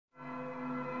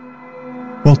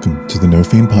Welcome to the No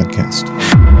Fame Podcast.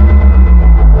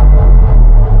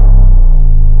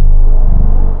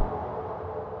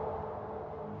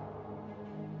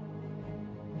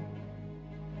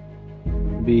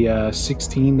 Be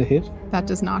 16 to hit. That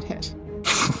does not hit.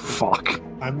 Fuck.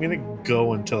 I'm gonna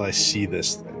go until I see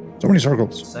this thing. So many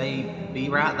circles. Say, be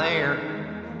right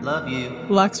there. Love you.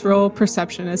 Lux, roll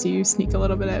perception as you sneak a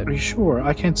little bit out. Are you sure?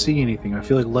 I can't see anything. I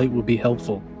feel like light would be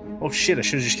helpful. Oh shit, I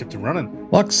should've just kept running.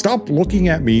 Lux, stop looking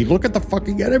at me. Look at the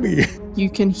fucking enemy. You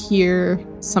can hear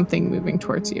something moving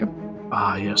towards you.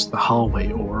 Ah, yes, the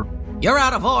hallway orb. You're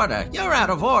out of order. You're out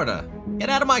of order.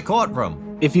 Get out of my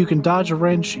courtroom. If you can dodge a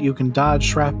wrench, you can dodge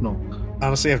shrapnel.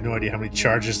 Honestly, I have no idea how many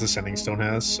charges the Sending Stone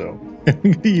has, so... I'm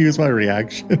going to use my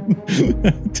reaction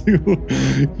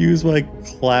to use my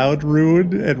Cloud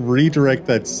Rune and redirect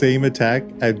that same attack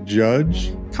at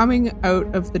Judge. Coming out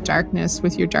of the darkness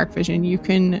with your dark vision, you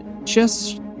can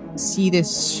just see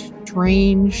this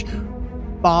strange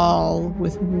ball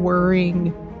with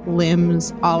whirring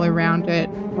limbs all around it,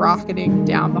 rocketing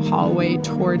down the hallway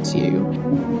towards you.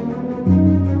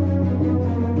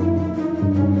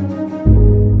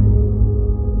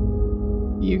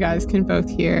 You guys can both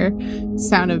hear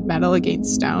sound of metal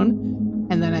against stone.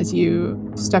 And then as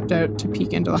you stepped out to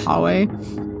peek into the hallway,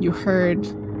 you heard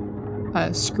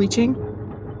a screeching,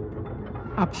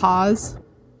 a pause,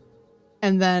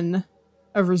 and then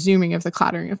a resuming of the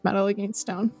clattering of metal against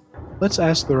stone. Let's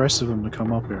ask the rest of them to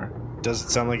come up here. Does it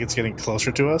sound like it's getting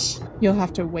closer to us? You'll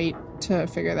have to wait to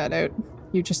figure that out.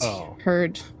 You just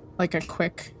heard like a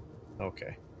quick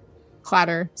Okay.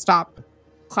 clatter, stop,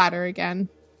 clatter again.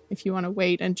 If you want to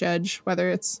wait and judge whether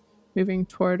it's moving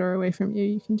toward or away from you,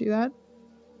 you can do that.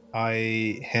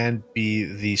 I hand B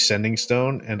the Sending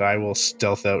Stone, and I will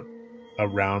stealth out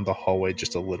around the hallway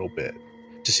just a little bit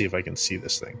to see if I can see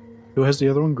this thing. Who has the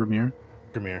other one? Grimir?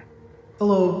 Grimir.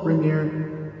 Hello,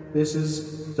 Grimir. This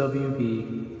is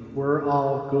WB. We're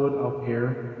all good up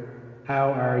here.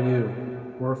 How are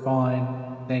you? We're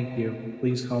fine. Thank you.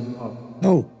 Please come up.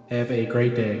 Oh, Have a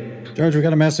great day. Judge, we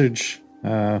got a message.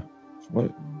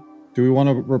 What? Do we want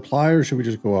to reply or should we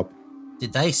just go up?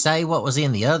 Did they say what was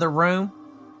in the other room?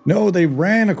 No, they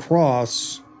ran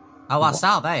across. Oh, I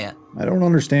saw that. I don't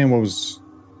understand what was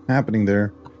happening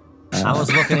there. I was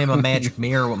looking in my magic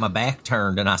mirror with my back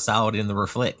turned, and I saw it in the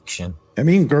reflection.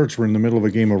 Me and Gertz were in the middle of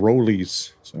a game of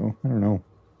rollies, so I don't know.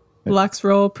 Lux,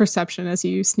 roll perception as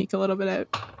you sneak a little bit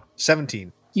out.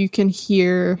 17. You can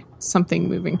hear something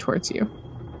moving towards you.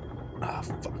 Ah,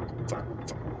 fuck.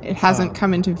 It hasn't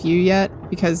come into view yet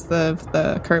because of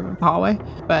the curve of the hallway,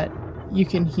 but you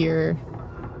can hear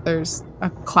there's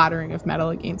a clattering of metal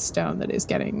against stone that is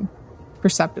getting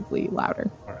perceptibly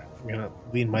louder. All right, I'm gonna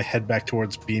lean my head back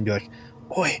towards B and be like,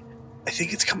 "Oi, I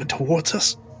think it's coming towards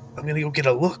us. I'm gonna go get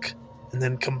a look and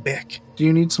then come back." Do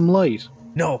you need some light?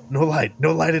 No light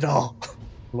at all.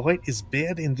 Light is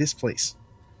bad in this place.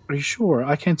 Are you sure?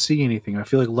 I can't see anything. I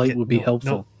feel like light would be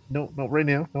helpful. No, not right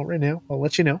now. I'll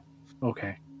let you know.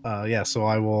 Okay. So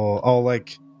I'll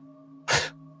like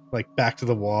back to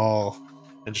the wall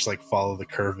and just like follow the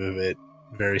curve of it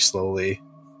very slowly,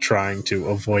 trying to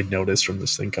avoid notice from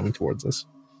this thing coming towards us.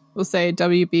 We'll say,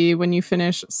 WB, when you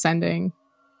finish sending,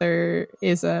 there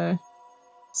is a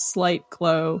slight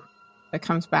glow that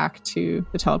comes back to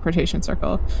the teleportation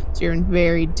circle. So you're in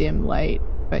very dim light,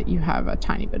 but you have a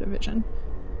tiny bit of vision.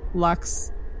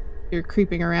 Lux, you're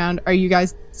creeping around. Are you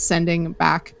guys sending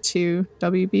back to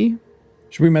WB?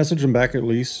 Should we message them back at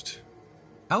least?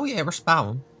 Oh, yeah,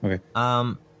 respond. Okay.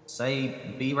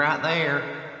 Say, be right there.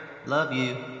 Love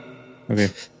you. Okay,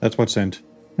 that's what's sent.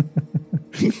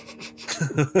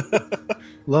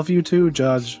 Love you too,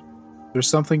 Judge. There's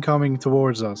something coming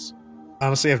towards us.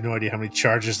 Honestly, I have no idea how many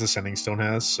charges the Sending Stone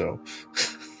has, so...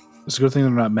 It's a good thing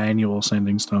they're not manual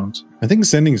sending stones. I think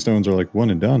sending stones are like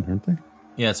one and done, aren't they?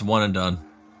 Yeah, it's one and done.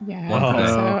 Yeah. Wow.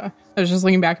 So I was just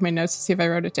looking back at my notes to see if I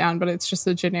wrote it down, but it's just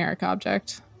a generic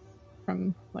object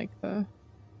from like the...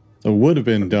 It would have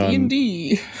been done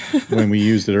D&D. when we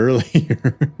used it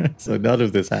earlier. So none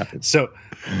of this happened. So...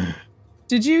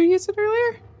 Did you use it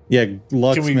earlier? Yeah,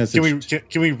 Lux messaged.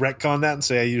 Can we retcon that and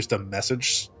say I used a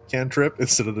message cantrip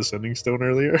instead of the Sending Stone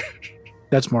earlier?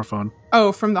 That's more fun.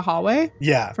 Oh, from the hallway?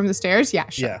 Yeah. From the stairs? Yeah,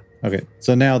 sure. Yeah. Okay,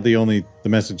 so now the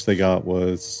message they got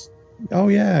was, "Oh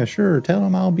yeah, sure. Tell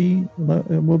them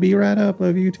we'll be right up.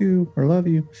 Love you too, or love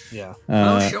you." Yeah.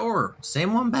 Sure.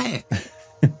 Send one back.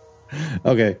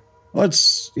 Okay,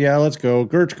 let's go.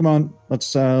 Gertz, come on.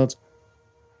 Let's go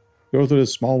through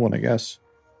this small one, I guess.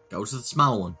 Go to the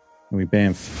small one. And we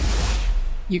bamf.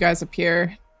 You guys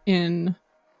appear in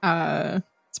a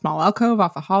small alcove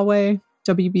off a hallway.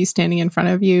 WB standing in front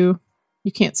of you,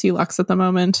 You can't see Lux at the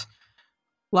moment.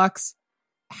 Lux,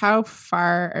 how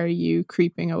far are you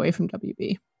creeping away from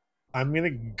WB? I'm gonna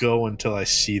go until I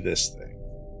see this thing.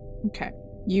 Okay.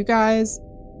 You guys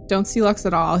don't see Lux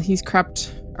at all. He's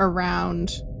crept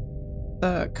around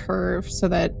the curve so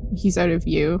that he's out of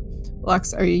view.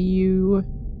 Lux, are you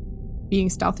being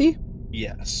stealthy?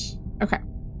 Yes. Okay.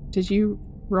 Did you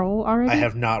roll already? I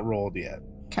have not rolled yet.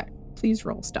 Okay. Please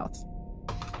roll stealth.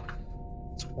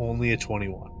 It's only a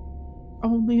 21.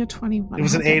 Only a 21. It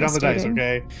was an How 8 on the dice, devastating.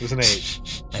 okay? It was an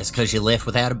 8. That's because you left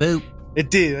without a boot.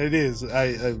 It is.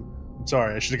 I'm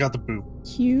sorry, I should have got the boot.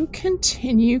 You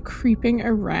continue creeping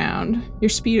around. Your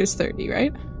speed is 30,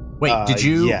 right? Wait, did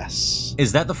you? Yes.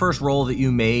 Is that the first roll that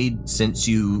you made since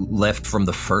you left from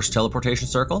the first teleportation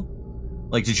circle?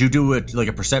 Like, did you do a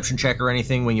perception check or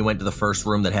anything when you went to the first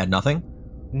room that had nothing?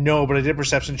 No, but I did a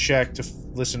perception check to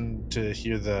listen to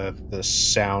hear the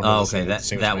sound. Oh, of the okay. thing That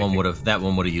thing that was one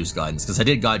making. would have used guidance because I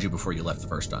did guide you before you left the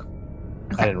first time.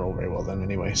 I didn't roll very well then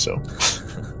anyway, so.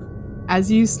 As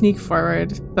you sneak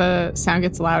forward, the sound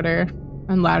gets louder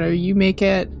and louder. You make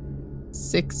it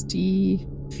 60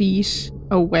 feet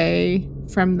away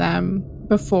from them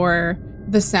before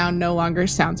the sound no longer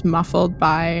sounds muffled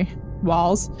by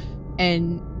walls,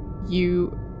 and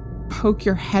you poke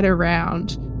your head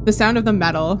around. The sound of the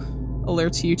metal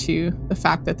alerts you to the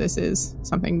fact that this is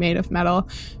something made of metal.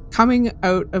 Coming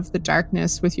out of the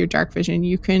darkness with your dark vision,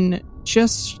 you can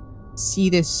just see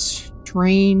this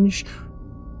strange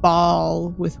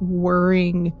ball with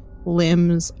whirring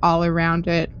limbs all around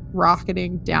it,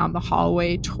 rocketing down the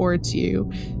hallway towards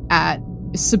you at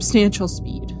substantial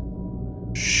speed.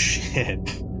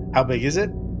 Shit. How big is it?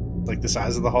 Like the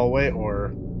size of the hallway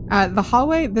or? This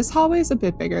hallway is a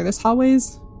bit bigger. This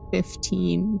hallway's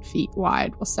 15 feet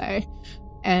wide, we'll say.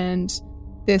 And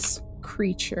this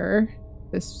creature,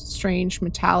 this strange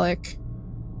metallic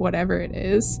whatever it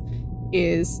is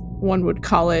one would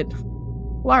call it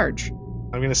large.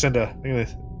 I'm gonna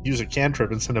use a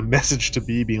cantrip and send a message to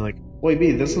B being like, "Wait,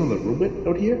 B, there's another robot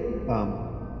out here.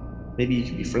 Maybe you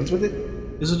can be friends with it."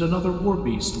 Is it another war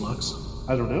beast, Lux?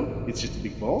 I don't know. It's just a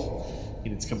big ball,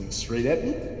 and it's coming straight at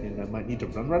me, and I might need to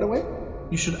run right away.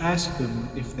 You should ask them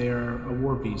if they're a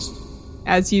war beast.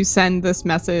 As you send this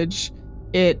message,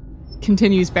 it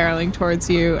continues barreling towards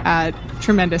you at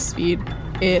tremendous speed.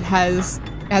 It has,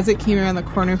 as it came around the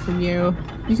corner from you,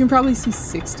 you can probably see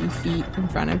 60 feet in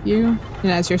front of you.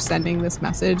 And as you're sending this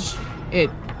message, it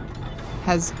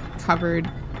has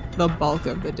covered the bulk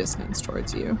of the distance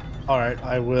towards you. All right,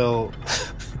 I will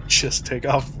just take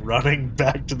off running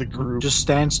back to the group. Just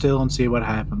stand still and see what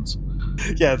happens.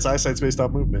 Yeah, it's eyesight's based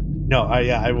off movement. No,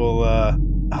 I will,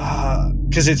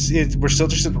 because we're still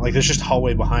just in, like, there's just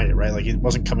hallway behind it, right? Like, it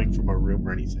wasn't coming from a room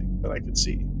or anything that I could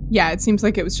see. Yeah, it seems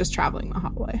like it was just traveling the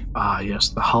hallway. Ah, yes,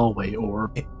 the hallway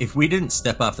orb. If we didn't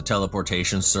step off the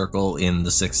teleportation circle in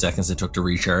the 6 seconds it took to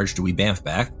recharge, do we bamf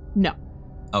back? No.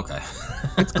 Okay.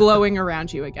 It's glowing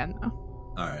around you again, though.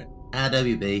 All right.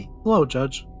 WB. Hello,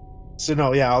 Judge. So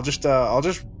no, yeah, I'll just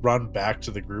run back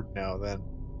to the group now then.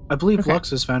 I believe Okay. Lux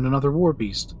has found another war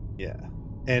beast. Yeah.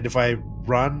 And if I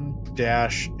run,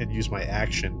 dash, and use my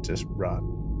action to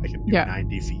run, I can do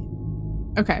 90 feet.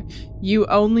 Okay. You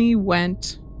only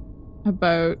went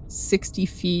about 60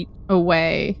 feet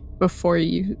away before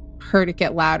you heard it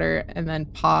get louder and then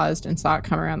paused and saw it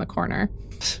come around the corner.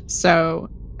 So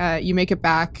you make it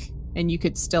back and you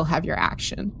could still have your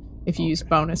action if you use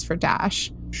bonus for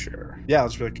dash. Sure. Yeah,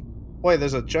 let's be like, wait,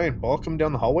 there's a giant ball coming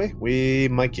down the hallway. We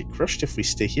might get crushed if we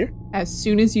stay here. As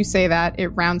soon as you say that, it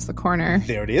rounds the corner,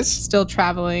 There it is. still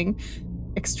traveling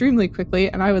extremely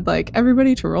quickly, and I would like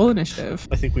everybody to roll initiative.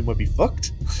 I think we might be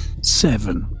fucked.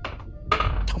 7.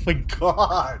 Oh my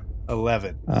god.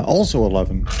 11. Also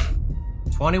 11.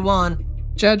 21.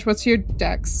 Judge, what's your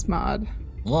dex mod?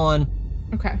 1.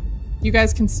 Okay. You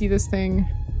guys can see this thing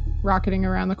rocketing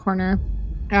around the corner,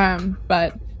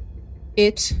 but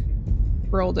it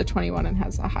rolled a 21 and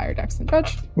has a higher dex than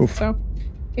Judge. Oof. So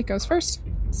it goes first.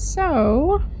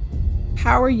 So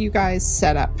how are you guys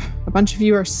set up? A bunch of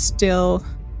you are still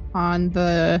on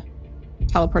the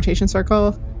teleportation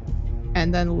circle,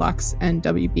 and then Lux and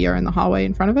WB are in the hallway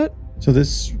in front of it. So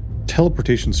this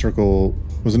teleportation circle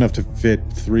was enough to fit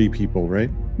 3 people, right?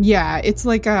 Yeah, it's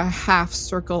like a half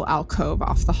circle alcove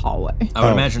off the hallway. I would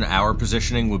Oh. imagine our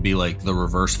positioning would be like the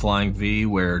reverse flying V,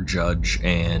 where Judge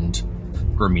and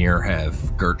Grimir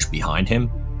have Gurch behind him.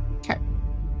 Okay.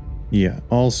 Yeah.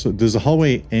 Also, does the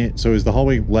hallway end? So is the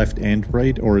hallway left and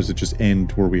right, or is it just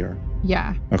end where we are?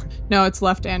 Yeah. Okay. No, it's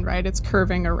left and right. It's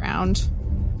curving around.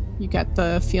 You get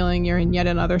the feeling you're in yet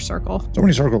another circle. So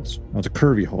many circles. Oh, it's a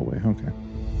curvy hallway. Okay.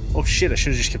 Oh shit! I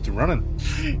should have just kept it running.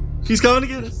 He's coming to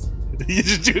get us. You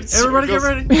just do it. Everybody get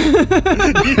ready.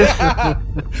 Yeah,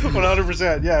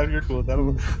 100%. Yeah, you're cool.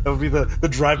 That'll be the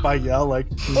drive-by yell, like,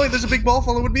 "Oh, there's a big ball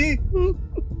following me."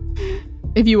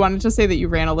 If you wanted to say that you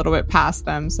ran a little bit past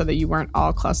them so that you weren't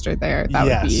all clustered there, that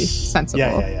would be sensible.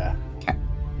 Yeah. Okay.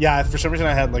 Yeah, for some reason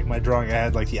I had like my drawing. I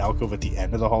had like the alcove at the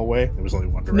end of the hallway. There was only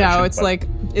one direction. No, it's like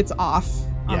it's off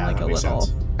on Yeah, like that a makes little.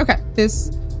 sense. Okay,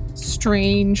 this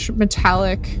strange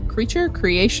metallic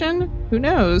creation, who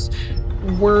knows,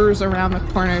 whirs around the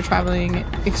corner, traveling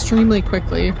extremely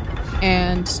quickly,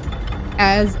 and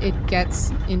as it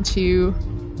gets into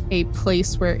a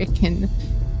place where it can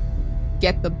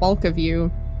get the bulk of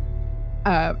you,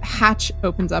 a hatch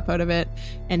opens up out of it,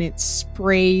 and it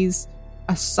sprays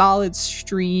a solid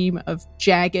stream of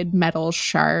jagged metal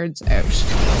shards out.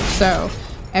 So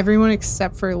everyone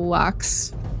except for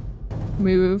Lux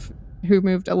who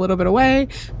moved a little bit away,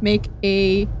 make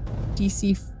a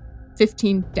DC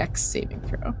 15 Dex saving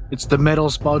throw. It's the metal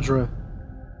Spodra.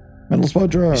 Metal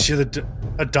Spadra. Is she a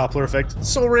Doppler effect?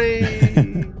 Sorry.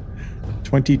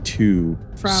 22.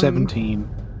 From 17.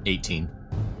 18.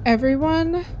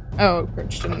 everyone. Oh,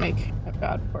 Gertch didn't make. Oh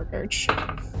god, poor Gertch.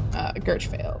 Gertch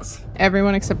fails.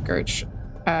 Everyone except Gertch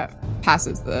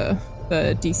passes the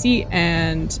DC,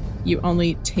 and you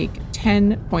only take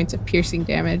 10 points of piercing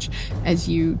damage as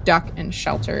you duck and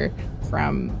shelter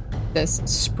from this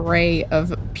spray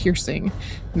of piercing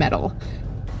metal.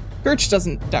 Gertch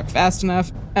doesn't duck fast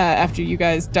enough after you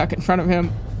guys duck in front of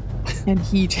him, and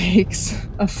he takes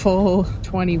a full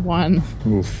 21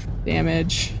 Oof.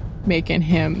 damage, making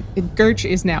him... Gertch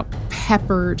is now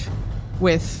peppered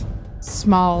with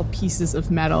small pieces of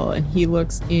metal, and he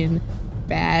looks in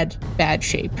bad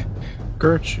shape.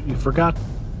 Gertch, you forgot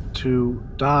to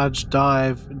dodge,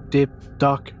 dive, dip,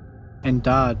 duck, and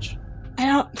dodge. I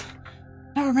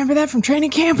don't remember that from training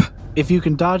camp. If you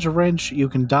can dodge a wrench, you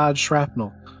can dodge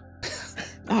shrapnel.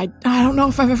 I don't know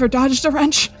if I've ever dodged a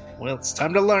wrench. Well, it's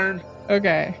time to learn.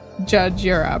 Okay, Judge,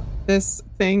 you're up. This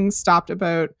thing stopped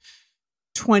about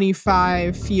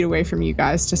 25 feet away from you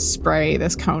guys to spray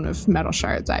this cone of metal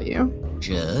shards at you.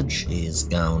 Judge is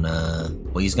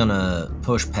he's gonna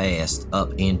push past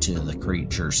up into the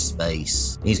creature's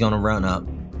space. He's gonna run up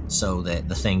so that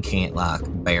the thing can't like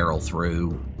barrel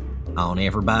through on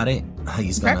everybody.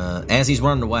 He's gonna, as he's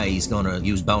running away, he's gonna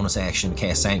use bonus action to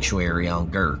cast Sanctuary on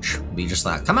Gertch. Be just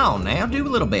like, come on now, do a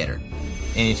little better.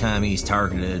 Anytime he's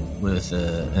targeted with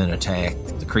an attack,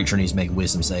 the creature needs to make a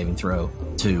wisdom saving throw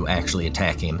to actually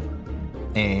attack him.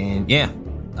 And yeah,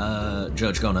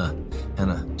 Judge gonna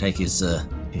kind of take his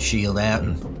shield out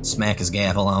and smack his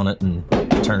gavel on it and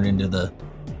turn into the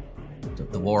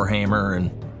warhammer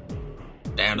and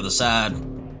down to the side,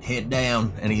 head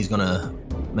down, and he's gonna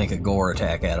make a gore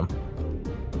attack at him.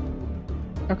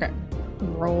 Okay.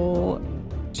 Roll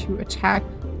to attack.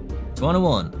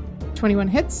 21. 21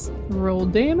 hits. Roll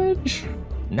damage.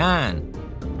 9.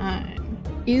 9.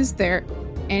 Is there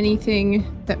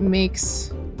anything that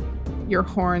makes your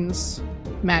horns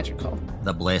magical?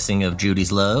 The blessing of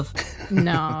Judy's love?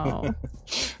 No.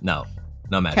 No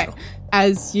magical. Okay.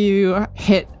 As you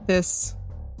hit this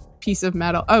piece of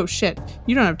metal. Oh shit.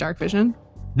 You don't have dark vision.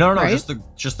 No, right?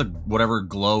 just the whatever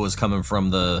glow is coming from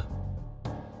the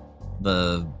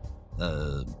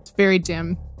It's very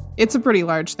dim. It's a pretty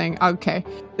large thing. Okay.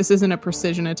 This isn't a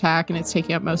precision attack and it's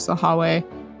taking up most of the hallway.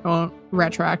 I won't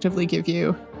retroactively give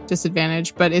you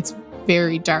disadvantage, but it's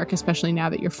very dark, especially now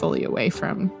that you're fully away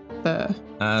from the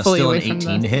still an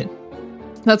 18 to hit.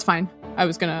 That's fine. I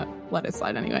was gonna let it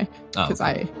slide anyway because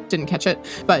I didn't catch it.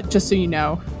 But just so you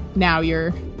know, now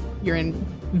you're in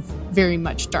very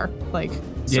much dark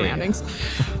surroundings.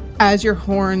 Yeah. As your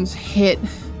horns hit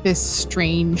this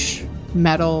strange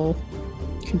metal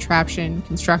construction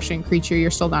creature, you're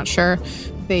still not sure.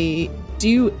 They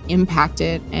do impact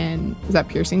it, and is that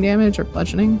piercing damage or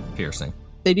bludgeoning? Piercing.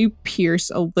 They do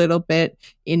pierce a little bit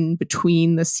in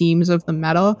between the seams of the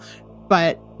metal,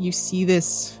 but you see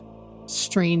this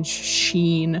strange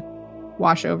sheen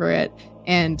wash over it,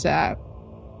 and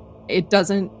it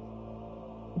doesn't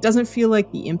feel like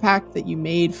the impact that you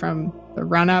made from the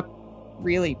run-up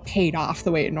really paid off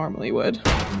the way it normally would.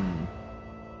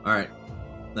 All right.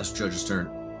 That's Judge's turn.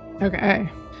 Okay.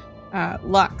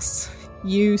 Lux,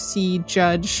 you see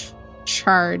Judge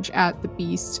charge at the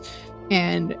beast,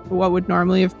 and what would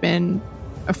normally have been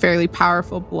a fairly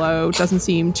powerful blow doesn't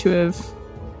seem to have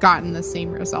gotten the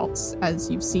same results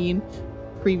as you've seen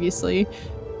previously.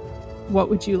 What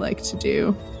would you like to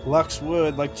do? Lux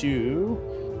would like to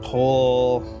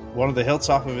pull one of the hilts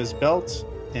off of his belt,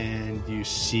 and you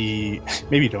see,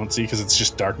 maybe you don't see because it's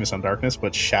just darkness on darkness,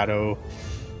 but shadow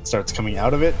starts coming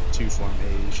out of it to form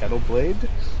a Shadow Blade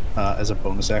as a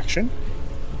bonus action.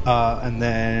 And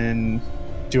then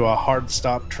do a hard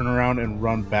stop, turn around, and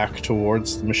run back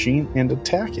towards the machine and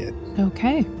attack it.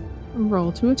 Okay.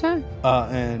 Roll to attack.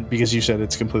 And because you said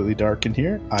it's completely dark in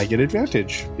here, I get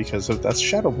advantage because of that's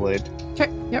Shadow Blade.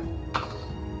 Okay, yep.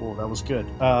 Oh, that was good.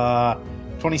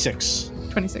 26.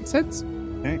 26 hits.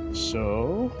 Okay,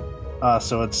 so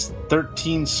it's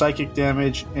 13 psychic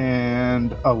damage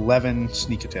and 11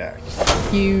 sneak attack.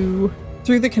 You,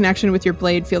 through the connection with your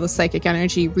blade, feel the psychic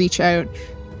energy reach out,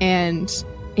 and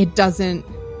it doesn't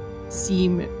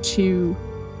seem to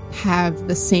have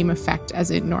the same effect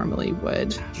as it normally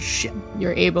would. Shit.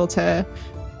 You're able to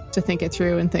think it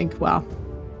through and think, well,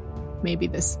 maybe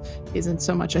this isn't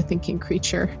so much a thinking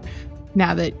creature.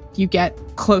 Now that you get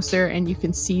closer and you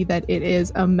can see that it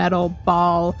is a metal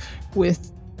ball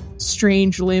with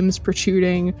strange limbs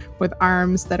protruding, with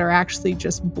arms that are actually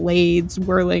just blades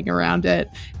whirling around it,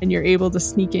 and you're able to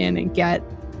sneak in and get...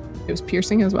 It was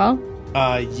piercing as well?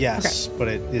 Yes, okay. But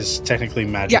it is technically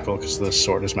magical because the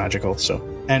sword is magical. So,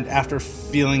 and after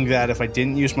feeling that, if I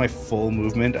didn't use my full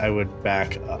movement, I would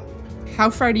back up. How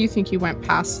far do you think you went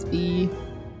past the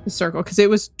circle? Because it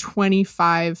was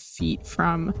 25 feet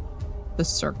from the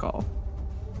circle.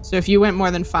 So if you went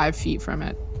more than 5 feet from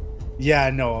it. Yeah,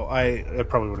 no, I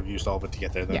probably would have used all of it to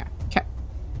get there, though. Yeah, okay.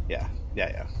 Yeah.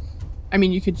 I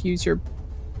mean, you could use your...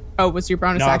 Oh, was your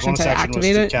bonus action to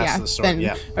activate it? Yeah.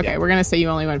 Then, okay, we're going to say you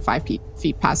only went 5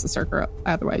 feet past the circle.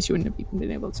 Otherwise, you wouldn't have even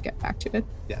been able to get back to it.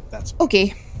 Yeah, that's...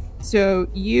 Okay, so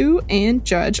you and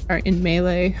Judge are in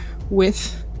melee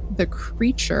with the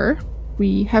creature.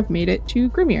 We have made it to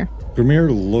Grimir. Grimir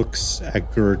looks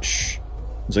at Gurch.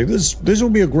 He's like, this will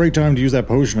be a great time to use that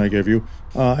potion I gave you.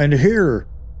 And here,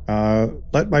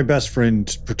 let my best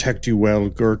friend protect you well,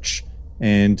 Gurch.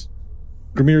 And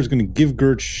Grimir is going to give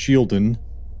Gurch Shieldin',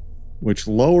 which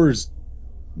lowers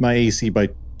my AC by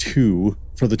 2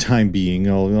 for the time being.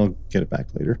 I'll get it back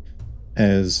later.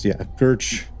 As,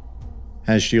 Gurch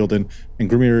has Shieldin', and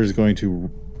Grimir is going to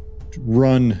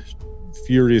run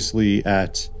furiously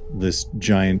at this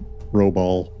giant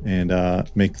roball and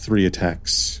make 3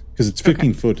 attacks. Because it's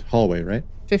 15-foot hallway, right?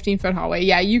 15-foot hallway.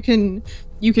 Yeah, you can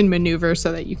maneuver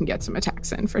so that you can get some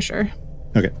attacks in, for sure.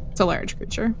 Okay. It's a large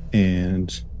creature.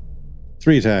 And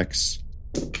 3 attacks.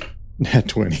 Nat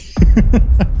 20.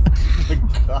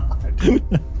 Oh my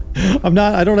god.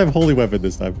 I don't have holy weapon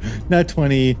this time. Nat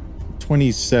 20,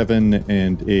 27,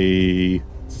 and a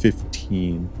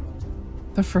 15.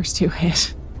 The first 2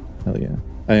 hit. Hell yeah.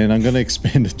 And I'm going to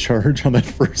expand the charge on that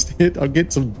first hit. I'll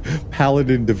get some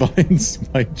Paladin Divine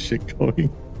Smite shit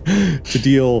going to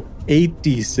deal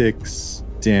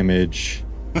 8d6 damage.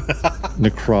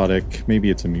 Necrotic. Maybe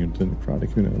it's immune to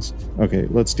necrotic. Who knows? Okay,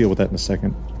 let's deal with that in a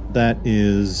second. That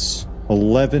is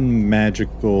 11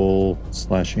 magical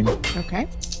slashing. Okay.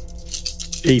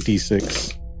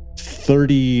 8d6.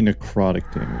 30 necrotic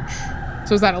damage.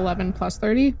 So is that 11 plus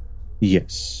 30?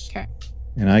 Yes. Okay.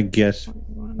 And I get...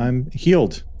 I'm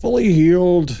healed. Fully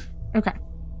healed. Okay.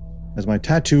 As my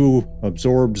tattoo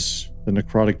absorbs the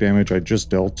necrotic damage I just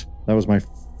dealt. That was my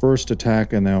first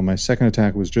attack, and now my second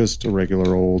attack was just a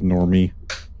regular old normie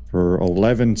for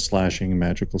 11 slashing,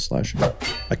 magical slashing.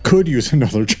 I could use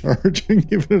another charge and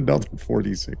give it another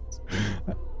 46.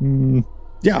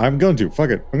 Yeah, I'm going to. Fuck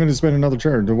it. I'm going to spend another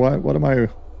charge. Why am I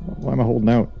holding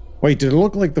out? Wait, did it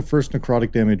look like the first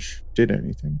necrotic damage did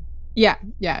anything? Yeah.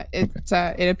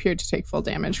 It appeared to take full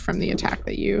damage from the attack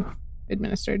that you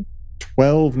administered.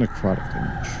 12 necrotic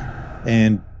damage.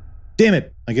 And damn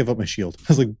it, I give up my shield. I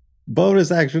was like,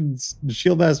 bonus actions,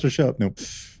 shield master show up. No.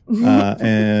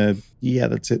 And yeah,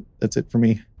 that's it. That's it for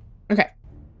me. Okay.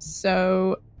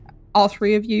 So all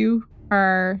 3 of you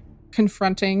are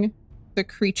confronting the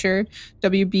creature.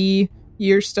 WB,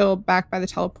 you're still back by the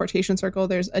teleportation circle.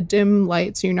 There's a dim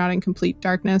light, so you're not in complete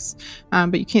darkness,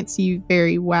 but you can't see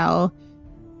very well.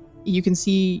 You can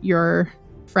see your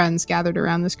friends gathered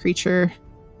around this creature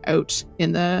out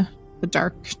in the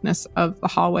darkness of the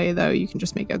hallway, though you can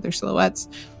just make out their silhouettes.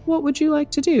 What would you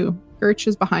like to do? Gurch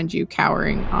is behind you,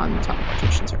 cowering on the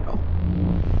teleportation circle.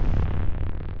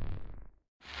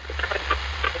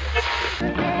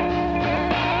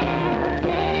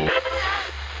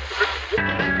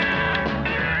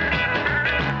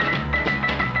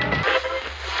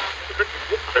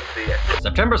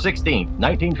 September 16th,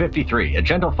 1953, a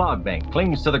gentle fog bank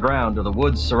clings to the ground of the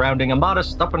woods surrounding a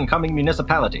modest up-and-coming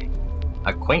municipality.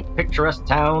 A quaint, picturesque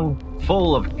town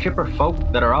full of chipper folk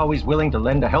that are always willing to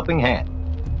lend a helping hand.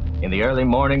 In the early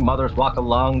morning, mothers walk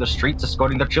along the streets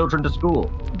escorting their children to school.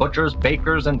 Butchers,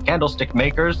 bakers, and candlestick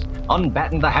makers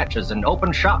unbatten the hatches and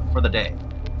open shop for the day.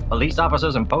 Police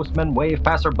officers and postmen wave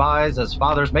passerbys as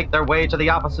fathers make their way to the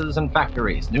offices and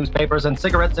factories, newspapers and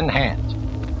cigarettes in hand.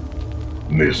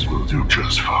 This will do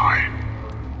just fine.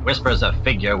 Whispers a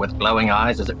figure with glowing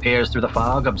eyes as it peers through the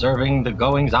fog, observing the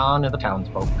goings-on of the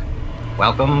townsfolk.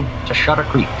 Welcome to Shutter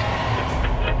Creek.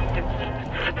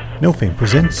 No Fame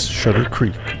presents Shutter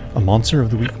Creek, a Monster of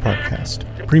the Week podcast,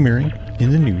 premiering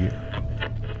in the new year.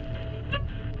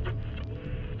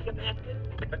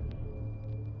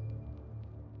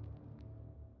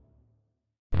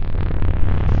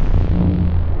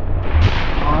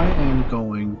 I am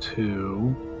going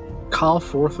to call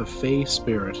forth a Fey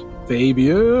spirit.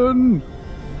 Fabian!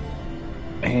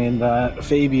 And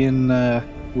Fabian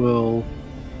will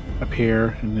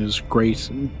appear in his great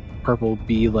purple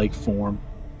bee-like form.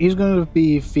 He's going to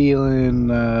be feeling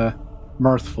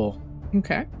mirthful.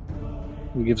 Okay.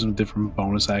 It gives him a different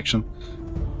bonus action.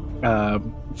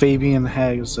 Fabian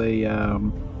has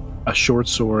a short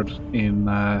sword in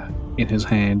his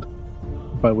hand,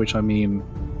 by which I mean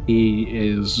he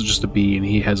is just a bee and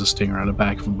he has a stinger on the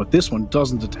back of him, but this one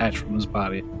doesn't detach from his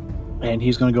body. And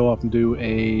he's going to go up and do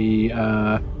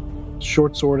a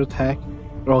short sword attack.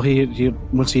 Well, he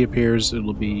once he appears,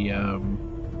 it'll be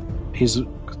his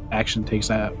action takes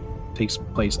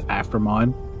place after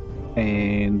mine,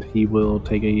 and he will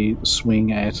take a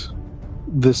swing at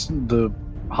the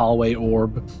hallway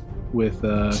orb with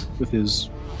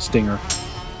his stinger.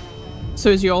 So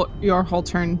is your whole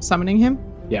turn summoning him?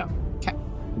 Yeah. Okay.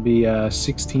 It'll be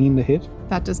 16 to hit.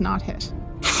 That does not hit.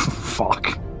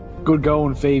 Fuck. Good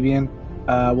going, Fabian.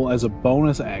 Well, as a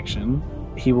bonus action,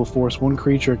 he will force one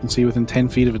creature it can see within 10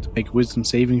 feet of it to make a wisdom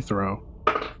saving throw.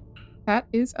 That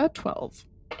is a 12.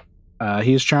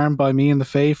 He is charmed by me and the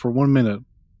Fae for 1 minute.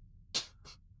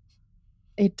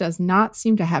 It does not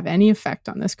seem to have any effect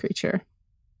on this creature.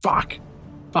 Fuck.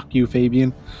 Fuck you,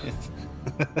 Fabian.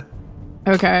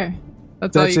 Okay.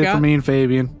 That's all you it got? for me and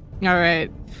Fabian. All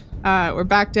right. We're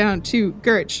back down to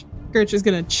Gurch. Gurch is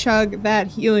going to chug that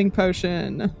healing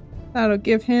potion. That'll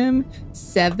give him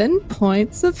 7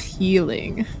 points of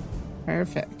healing.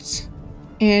 Perfect.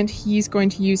 And he's going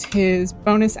to use his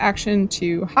bonus action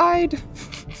to hide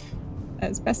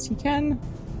as best he can.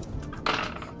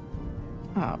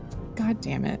 Oh, god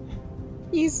damn it.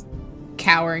 He's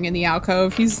cowering in the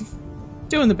alcove. He's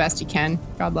doing the best he can.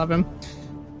 God love him.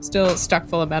 Still stuck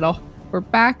full of metal. We're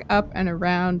back up and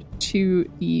around to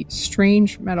the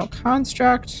strange metal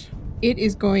construct. It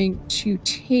is going to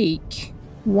take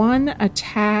one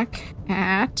attack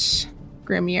at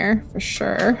Grimier for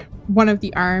sure. One of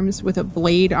the arms with a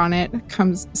blade on it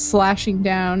comes slashing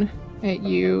down at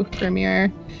you,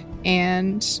 Grimier,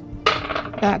 and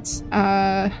that's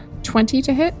 20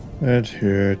 to hit. That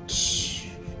hits.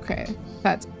 Okay,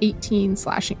 that's 18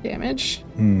 slashing damage.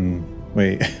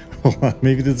 Wait, hold on.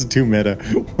 Maybe this is too meta.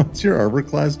 What's your armor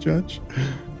class, Judge?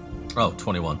 Oh,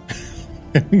 21.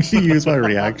 I'm going to use my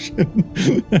reaction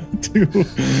to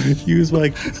use my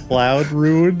Cloud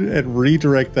Rune and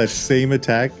redirect that same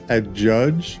attack at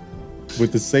Judge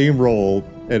with the same roll,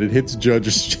 and it hits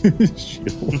Judge's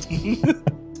shield.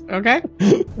 Okay.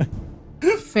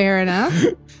 Fair enough.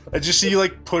 I just see you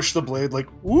push the blade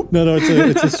whoop. No,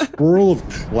 it's a swirl of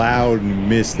cloud and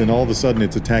mist, and all of a sudden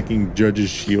it's attacking Judge's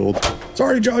shield.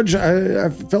 Sorry, Judge, I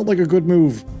felt like a good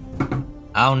move.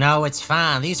 Oh no, it's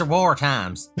fine. These are war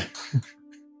times.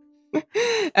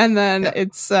 And then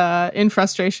it's in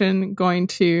frustration going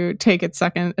to take its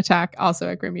second attack also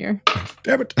at Grimier.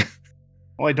 Damn it.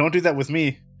 Why don't do that with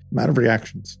me? I'm out of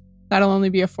reactions. That'll only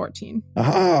be a 14.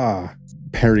 Aha!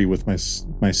 Parry with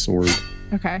my sword.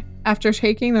 Okay. After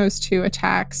taking those two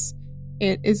attacks,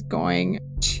 it is going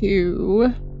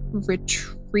to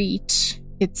retreat.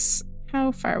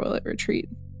 How far will it retreat?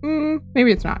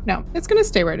 Maybe it's not. No, it's going to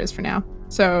stay where it is for now.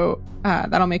 So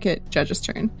that'll make it Judge's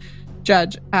turn.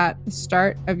 Judge, at the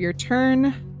start of your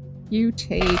turn, you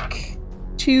take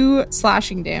 2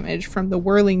 slashing damage from the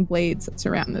whirling blades that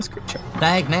surround this creature.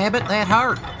 Dag nabbit, that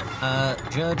hurt.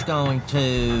 Judge going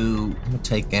to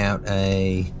take out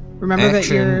a Remember action. that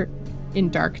you're in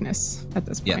darkness at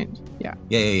this point. Yeah.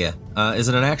 Yeah. Is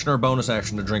it an action or a bonus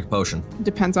action to drink potion?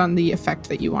 Depends on the effect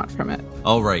that you want from it.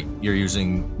 Oh, right. You're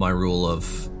using my rule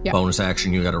of bonus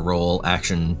action, you got to roll,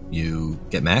 action, you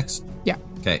get max? Yeah.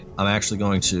 Okay, I'm actually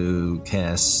going to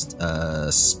cast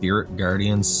Spirit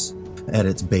Guardians at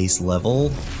its base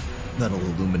level. That'll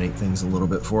illuminate things a little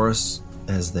bit for us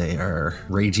as they are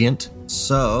radiant.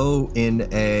 So, in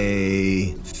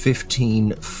a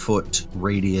 15-foot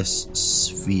radius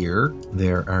sphere,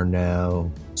 there are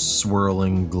now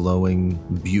swirling, glowing,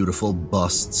 beautiful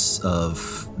busts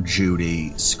of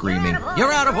Judy screaming,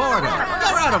 "You're out of order!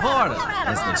 You're out of order!"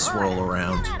 as they swirl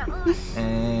around.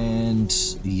 And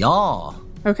And y'all.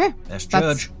 Okay. Best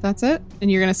judge. That's it?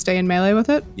 And you're going to stay in melee with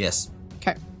it? Yes.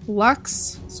 Okay.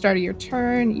 Lux, start of your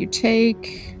turn, you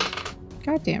take...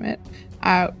 God damn it.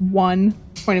 1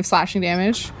 point of slashing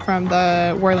damage from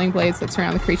the whirling blades that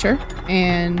surround the creature.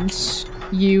 And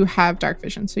you have dark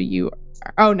vision, so you...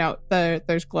 Oh, no.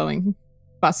 There's glowing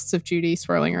busts of Judy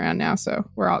swirling around now, so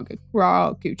we're all good. We're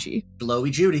all Gucci.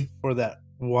 Glowy Judy. For that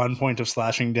 1 point of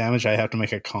slashing damage, I have to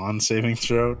make a con saving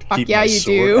throw to Fuck keep yeah, my you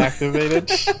sword do.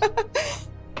 activated.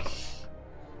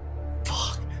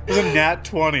 It was a nat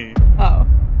 20. Oh.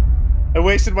 I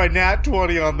wasted my nat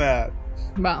 20 on that.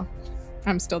 Well,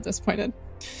 I'm still disappointed.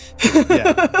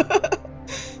 Yeah.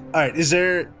 All right, is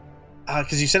there...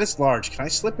 Because you said it's large, can I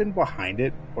slip in behind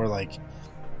it? Or, like,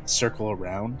 circle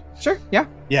around? Sure, yeah.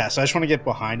 Yeah, so I just want to get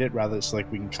behind it rather so,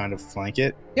 like, we can kind of flank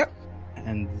it. Yep.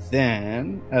 And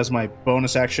then, as my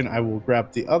bonus action, I will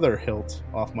grab the other hilt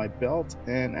off my belt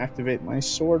and activate my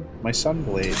sword, my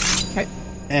Sunblade. Okay.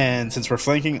 And since we're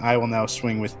flanking, I will now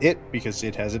swing with it because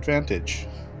it has advantage.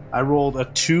 I rolled a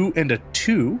 2 and a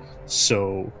 2,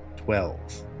 so 12.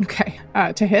 Okay.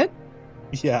 To hit?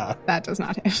 Yeah. That does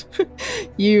not hit.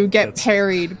 You get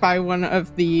parried by one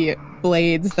of the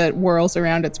blades that whirls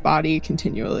around its body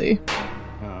continually.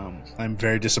 I'm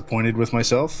very disappointed with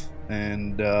myself,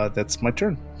 and that's my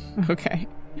turn. Okay.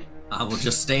 I will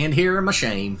just stand here in my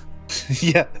shame.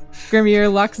 Yeah.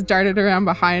 Grimir Lux darted around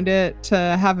behind it to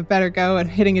have a better go at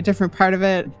hitting a different part of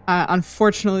it.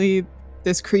 Unfortunately,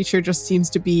 this creature just seems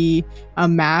to be a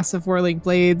mass of whirling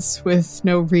blades with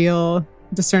no real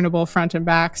discernible front and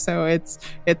back, so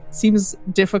it seems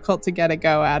difficult to get a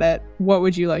go at it. What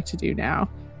would you like to do now?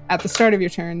 At the start of your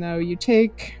turn, though, you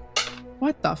take...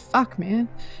 What the fuck, man?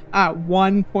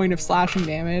 1 point of slashing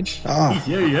damage. Ah,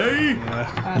 Yay!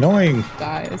 annoying.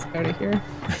 Dies out of here.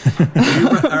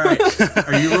 All right.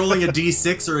 Are you rolling a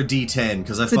D6 or a D10?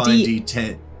 Because I It's a find D-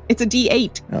 D10. It's a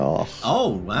D8. Oh, Oh,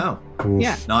 wow. oof.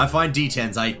 Yeah. No, I find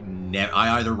D10s. I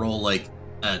either roll like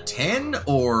a 10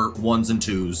 or 1s and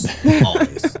 2s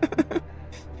always.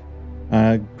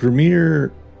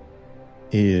 Grimir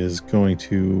is going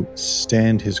to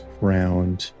stand his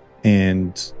ground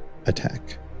and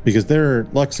attack. Because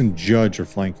Lux and Judge are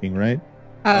flanking, right?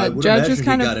 I would Judge imagine is he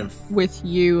kind got of him- with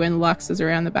you, and Lux is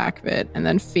around the back of it, and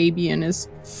then Fabian is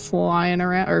flying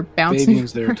around or bouncing.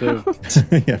 Fabian's there too.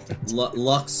 Yeah.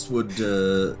 Lux would,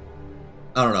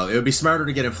 I don't know. It would be smarter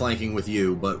to get him flanking with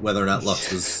you, but whether or not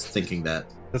Lux was thinking that.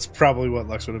 That's probably what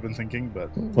Lux would have been thinking, but...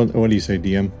 What do you say,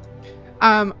 DM?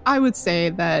 I would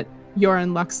say that your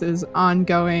and Lux's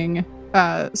ongoing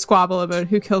squabble about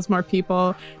who kills more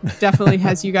people definitely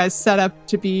has you guys set up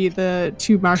to be the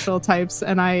two martial types,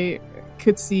 and I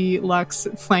could see Lux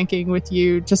flanking with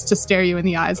you just to stare you in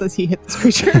the eyes as he hit this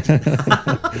creature.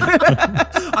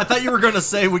 I thought you were going to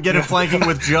say we get him flanking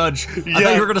with Judge. I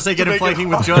thought you were going to say get him flanking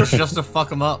with Judge just to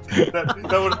fuck him up.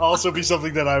 that would also be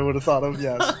something that I would have thought of,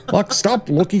 yes. Lux, stop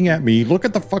looking at me. Look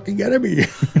at the fucking enemy.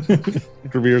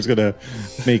 Gravir's gonna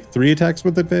make 3 attacks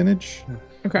with advantage.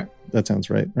 Okay. That sounds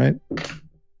right?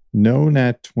 No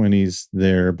nat 20s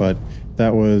there, but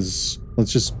that was...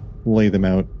 Let's just lay them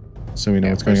out so we know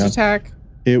what's going on. First attack.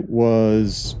 It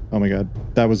was... Oh my god.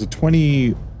 That was a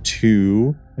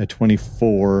 22, a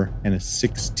 24, and a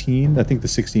 16. I think the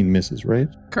 16 misses, right?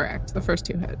 Correct. The first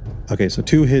 2 hit. Okay, so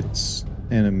 2 hits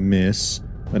and a miss.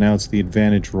 But now it's the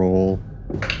advantage roll.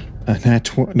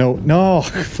 No.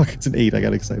 Fuck, it's an 8. I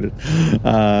got excited.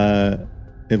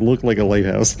 It looked like a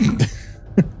lighthouse.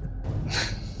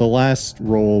 The last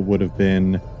roll would have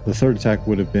been... The third attack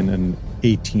would have been an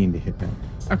 18 to hit now.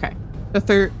 Okay. The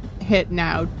third hit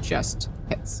now just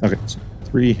hits. Okay, so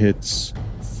 3 hits.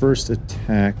 First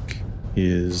attack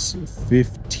is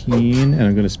 15, and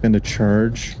I'm going to spend a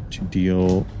charge to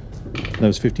deal... That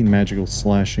was 15 magical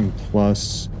slashing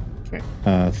plus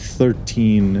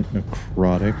 13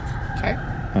 necrotic. Okay.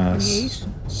 28.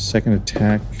 Second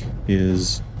attack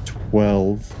is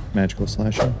 12 magical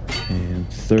slashing, and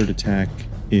third attack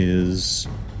is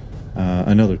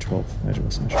another 12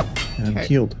 magical slashing. And I'm Okay.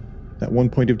 healed. That 1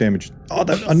 point of damage. Oh,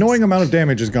 that annoying amount of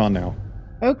damage is gone now.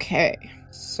 Okay.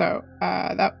 So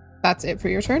that's it for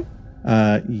your turn?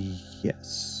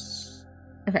 Yes.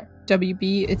 Okay.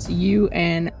 WB, it's you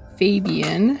and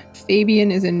Fabian. Fabian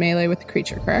is in melee with the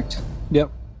creature, correct? Yep.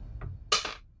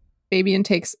 Fabian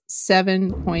takes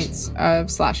 7 points of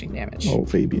slashing damage. Oh,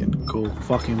 Fabian. Cool.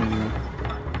 Fuck him anyway.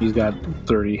 He's got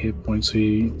 30 hit points.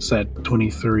 He said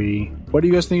 23. What do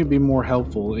you guys think would be more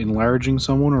helpful, enlarging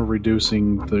someone or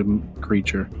reducing the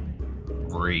creature?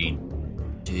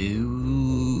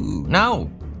 No.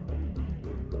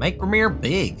 Make Grimir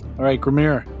big. All right,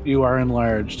 Grimir, you are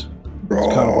enlarged. That's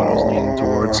kind of what I was leaning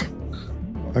towards.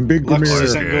 I'm Big Lux Grimir.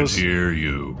 sees that and goes, hear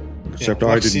you. Except yeah,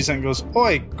 I Lux didn't. sees that and goes,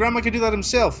 Oi, Grandma could do that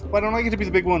himself. Why don't I get to be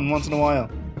the big one once in a while?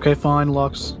 Okay, fine,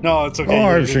 Lux. No, it's okay. Oh,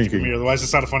 You're I'm Big thinking. Grimir, otherwise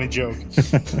it's not a funny joke.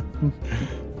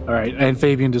 All right, and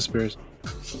Fabian disappears.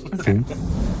 Okay.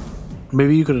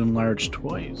 Maybe you could enlarge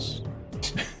twice.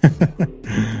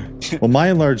 Well, my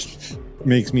enlarged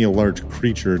makes me a large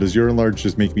creature. Does your enlarged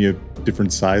just make me a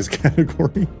different size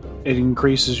category? It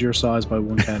increases your size by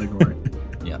 1 category.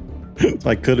 So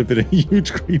I could have been a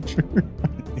huge creature.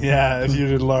 Yeah, if you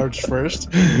did large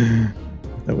first. That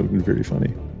would have been very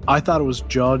funny. I thought it was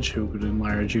Judge who could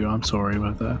enlarge you. I'm sorry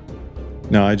about that.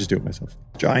 No, I just do it myself.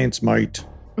 Giant's Might.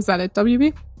 Was that it,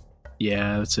 WB?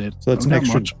 Yeah, that's it. So that's an Not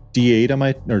extra much. D8 on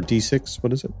my, or D6.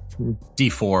 What is it?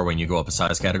 D4 when you go up a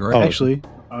size category. Oh. Actually,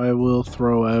 I will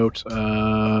throw out,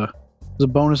 as a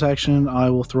bonus action,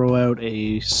 I will throw out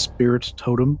a spirit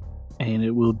totem, and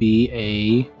it will be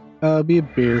a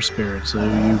bear spirit. So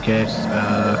you get,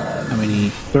 how many?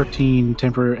 13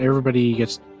 temporary, everybody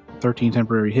gets 13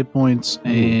 temporary hit points,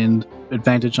 and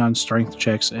advantage on strength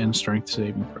checks and strength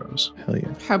saving throws. Hell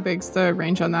yeah. How big's the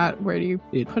range on that? Where do you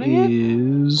It putting it?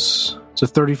 is, it's a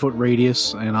 30-foot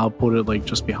radius, and I'll put it, like,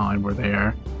 just behind where they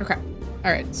are. Okay.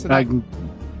 All right. So I that, can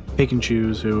pick and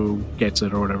choose who gets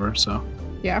it or whatever, so.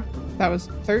 yeah, that was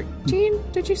 13,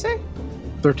 did you say?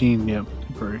 13, yeah,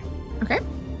 temporary. Okay.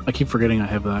 I keep forgetting I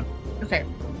have that. Okay.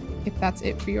 If that's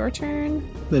it for your turn.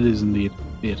 That is indeed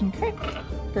it. Okay.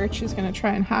 Birch is going to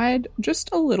try and hide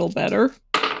just a little better.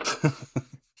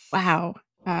 Wow.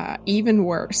 Even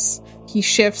worse. He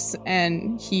shifts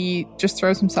and he just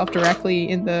throws himself directly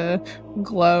in the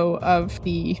glow of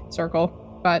the circle.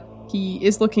 But he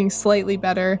is looking slightly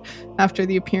better after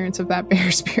the appearance of that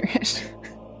bear spirit.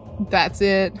 That's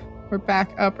it. We're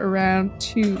back up around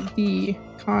to the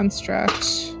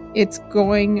construct. It's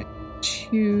going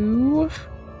to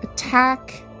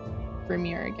attack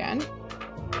Grimir again.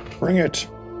 Bring it.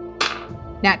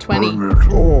 Nat 20.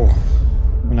 Oh.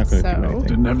 I'm not going to do So- anything.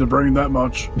 Didn't have to bring that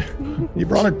much. You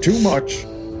brought it too much.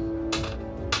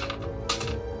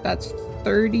 That's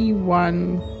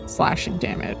 31 slashing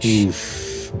damage.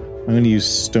 Oof. I'm going to use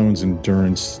Stone's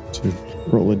Endurance to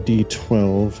roll a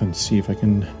d12 and see if I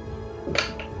can...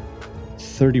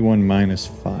 31 minus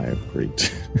 5.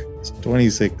 Great. It's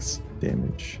 26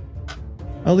 damage.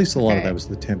 At least a lot of Okay. that was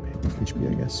the temp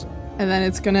HP, I guess. And then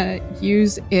it's going to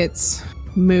use its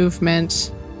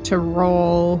movement to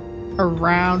roll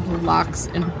around Lux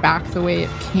and back the way it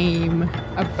came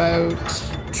about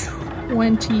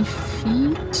 20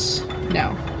 feet?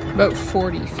 No, about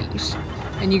 40 feet.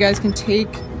 And you guys can take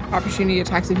opportunity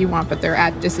attacks if you want, but they're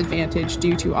at disadvantage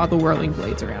due to all the whirling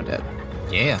blades around it.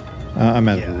 Yeah. I'm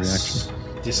out of a Yes. reaction.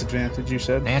 Disadvantage, you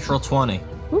said? Natural 20.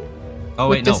 Oop. Oh,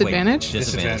 With wait, no, disadvantage? wait.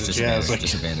 Disadvantage, Disadvantage, yeah, I was like-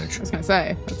 disadvantage. I was going to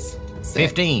say, that's sick.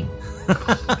 15.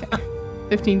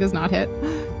 15 does not hit.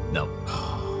 No.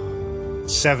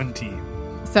 17.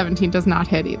 17 does not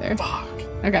hit either. Fuck.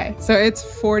 Okay, so it's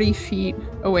 40 feet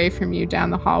away from you down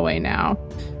the hallway now.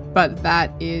 But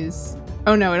that is...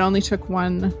 Oh no, it only took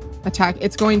one attack.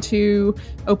 It's going to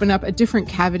open up a different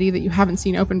cavity that you haven't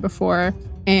seen open before,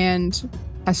 and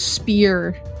a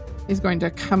spear is going to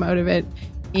come out of it,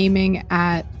 aiming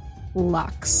at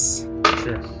Lux.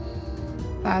 Sure.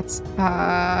 That's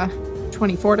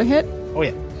 24 to hit. Oh,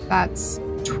 yeah. That's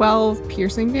 12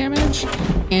 piercing damage,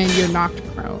 and you're knocked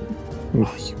prone.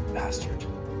 Oh, you bastard.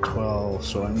 12,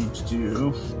 so I need to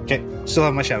do... Okay, still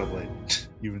have my Shadow Blade,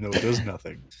 even though it does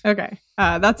nothing. Okay,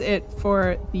 that's it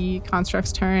for the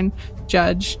construct's turn.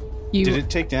 Judge, you... Did it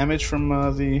take damage from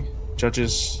the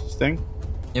judge's thing?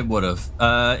 It would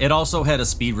have. It also had a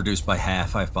speed reduced by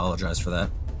half. I apologize for that.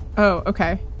 Oh,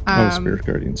 okay. Spirit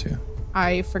Guardians, yeah.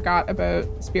 I forgot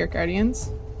about Spirit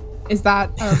Guardians. Is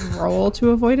that a roll to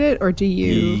avoid it, or do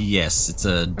you... Yes, it's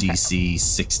a DC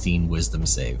 16 Wisdom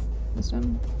save.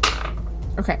 Wisdom?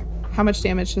 Okay. How much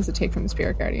damage does it take from the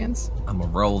Spirit Guardians? I'm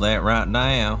gonna roll that right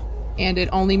now. And it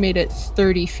only made it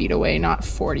 30 feet away, not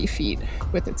 40 feet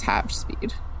with its half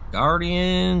speed.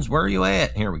 Guardians, where are you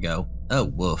at? Here we go. Oh,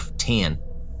 woof. 10.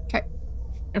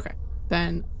 Okay.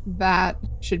 Then that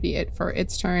should be it for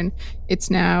its turn. It's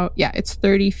now, it's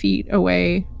 30 feet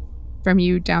away from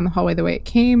you down the hallway the way it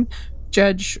came.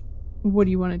 Judge, what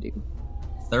do you want to do?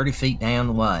 30 feet down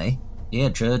the way. Yeah,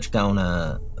 Judge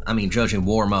in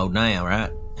war mode now,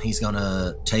 right? He's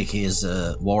gonna take his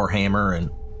warhammer and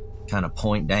kind of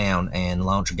point down and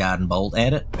launch a guiding bolt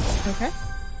at it. Okay.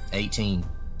 18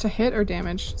 To hit or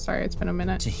damage? Sorry, it's been a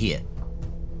minute. to hit.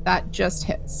 That just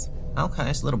hits. Okay,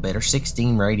 it's a little better.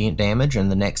 16 radiant damage,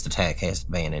 and the next attack has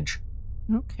advantage.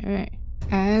 Okay.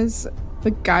 As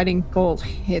the guiding bolt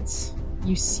hits,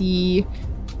 you see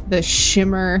the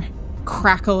shimmer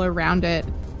crackle around it,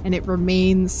 and it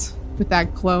remains with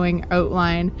that glowing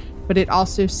outline, but it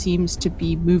also seems to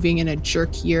be moving in a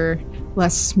jerkier,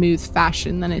 less smooth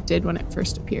fashion than it did when it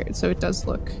first appeared. So it does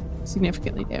look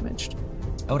significantly damaged.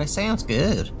 Oh, that sounds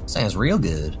good. Sounds real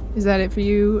good. Is that it for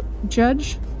you,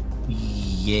 Judge?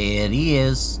 Yeah, it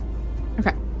is.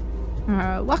 Okay.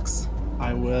 Lux?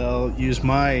 I will use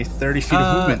my 30 feet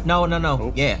of movement. No.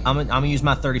 Oh. Yeah, I'm gonna use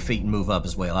my 30 feet and move up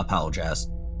as well. I apologize.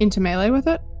 Into melee with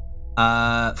it?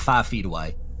 5 feet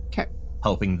away. Okay.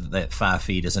 Hoping that 5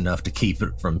 feet is enough to keep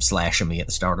it from slashing me at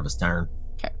the start of his turn.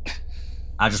 Okay.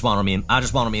 I just want him in my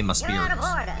spirits. You're out of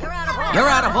order. You're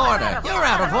out of order. You're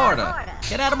out of order.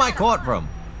 Get out of my courtroom.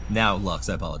 Now, Lux,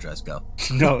 I apologize. Go.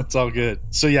 No, it's all good.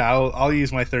 So yeah, I'll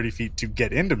use my 30 feet to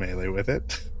get into melee with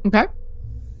it. Okay.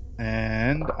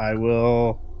 And I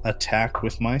will attack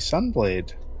with my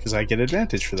Sunblade, because I get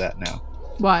advantage for that now.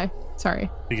 Why? Sorry.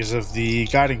 Because of the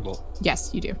Guiding Bolt. Yes,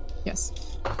 you do. Yes.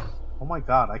 Oh my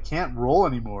god, I can't roll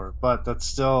anymore, but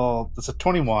that's a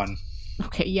 21.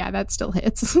 Okay, yeah, that still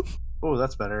hits. Oh,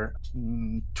 that's better.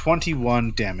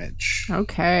 21 damage.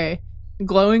 Okay.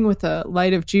 Glowing with the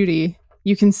light of Judy,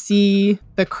 you can see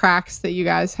the cracks that you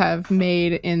guys have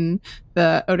made in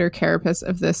the outer carapace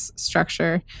of this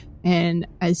structure. And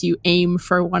as you aim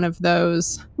for one of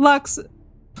those, Lux,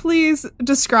 please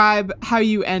describe how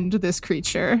you end this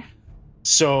creature.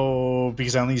 So,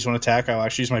 because I only use one attack, I'll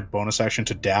actually use my bonus action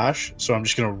to dash. So I'm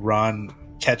just going to run,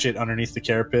 catch it underneath the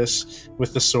carapace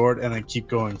with the sword, and then keep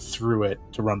going through it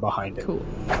to run behind it. Cool.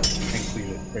 And cleave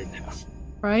it right in half.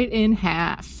 Right in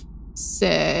half.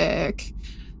 Sick.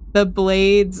 The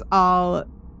blades all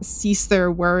cease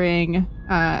their whirring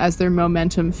as their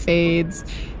momentum fades.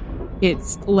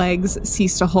 Its legs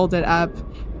cease to hold it up.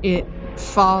 It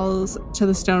falls to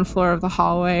the stone floor of the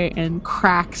hallway and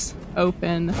cracks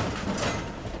open.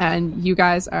 And you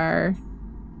guys are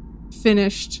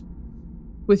finished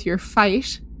with your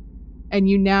fight. And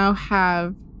you now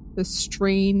have the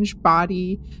strange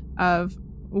body of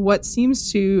what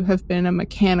seems to have been a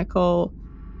mechanical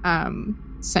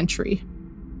sentry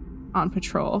on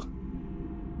patrol.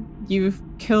 You've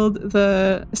killed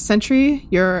the sentry.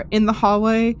 You're in the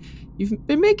hallway. You've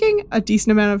been making a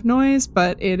decent amount of noise,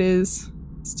 but it is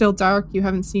still dark. You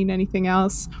haven't seen anything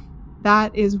else.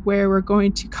 That is where we're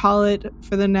going to call it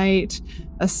for the night,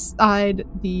 aside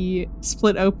the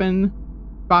split open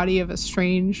body of a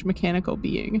strange mechanical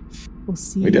being. We'll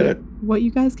see We did it. what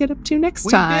you guys get up to next We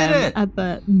did time it. at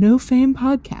the No Fame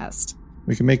podcast.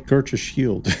 We can make Gertch a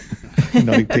shield.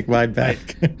 No, I take mine back.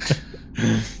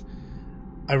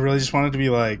 I really just wanted to be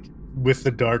like, with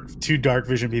the two dark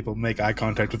vision people, make eye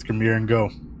contact with Grimir and go.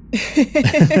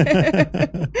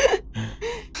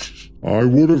 I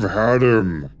would have had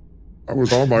him. I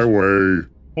was on my way.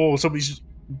 Oh, somebody's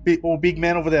big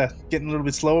man over there, getting a little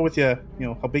bit slower with you. You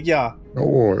know, how big you are.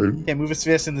 No, Can't move as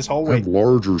fast in this I hallway. have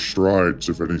larger strides,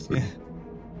 if anything.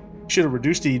 Should have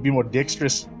reduced it. You'd be more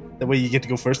dexterous. That way you get to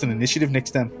go first in initiative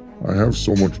next time. I have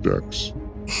so much dex.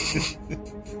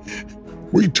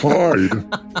 We tied.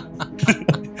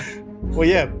 Well,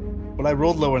 yeah, but I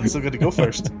rolled lower and still got to go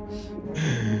first.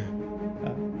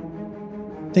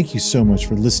 Thank you so much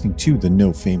for listening to the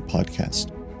No Fame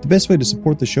podcast. The best way to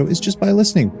support the show is just by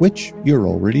listening, which you're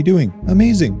already doing.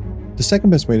 Amazing. The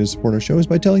second best way to support our show is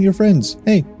by telling your friends.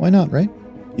 Hey, why not, right?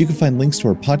 You can find links to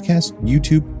our podcast,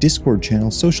 YouTube, Discord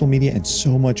channel, social media, and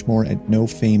so much more at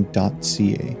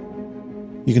nofame.ca.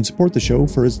 You can support the show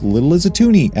for as little as a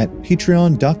toonie at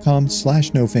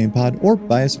patreon.com/nofamepod or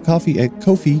buy us a coffee at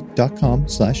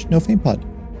ko-fi.com/nofamepod.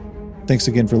 Thanks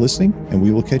again for listening, and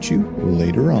we will catch you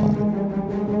later on.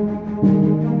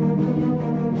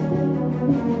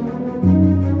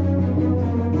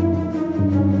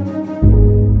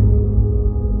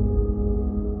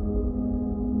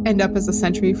 End up as a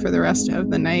sentry for the rest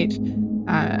of the night.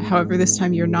 However, this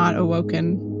time you're not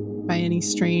awoken by any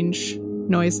strange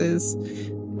noises,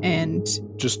 and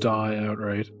Just die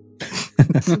outright.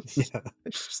 Yeah.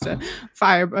 it's just a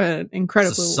fire, It's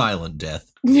incredible a silent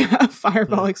death. yeah,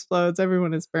 fireball explodes.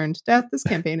 Everyone is burned to death. This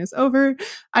campaign is over.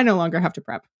 I no longer have to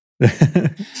prep.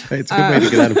 It's a good way to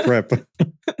get out of prep.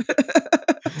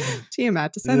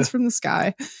 Tiamat descends from the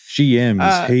sky.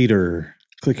 GM's hater.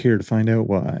 Click here to find out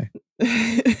why.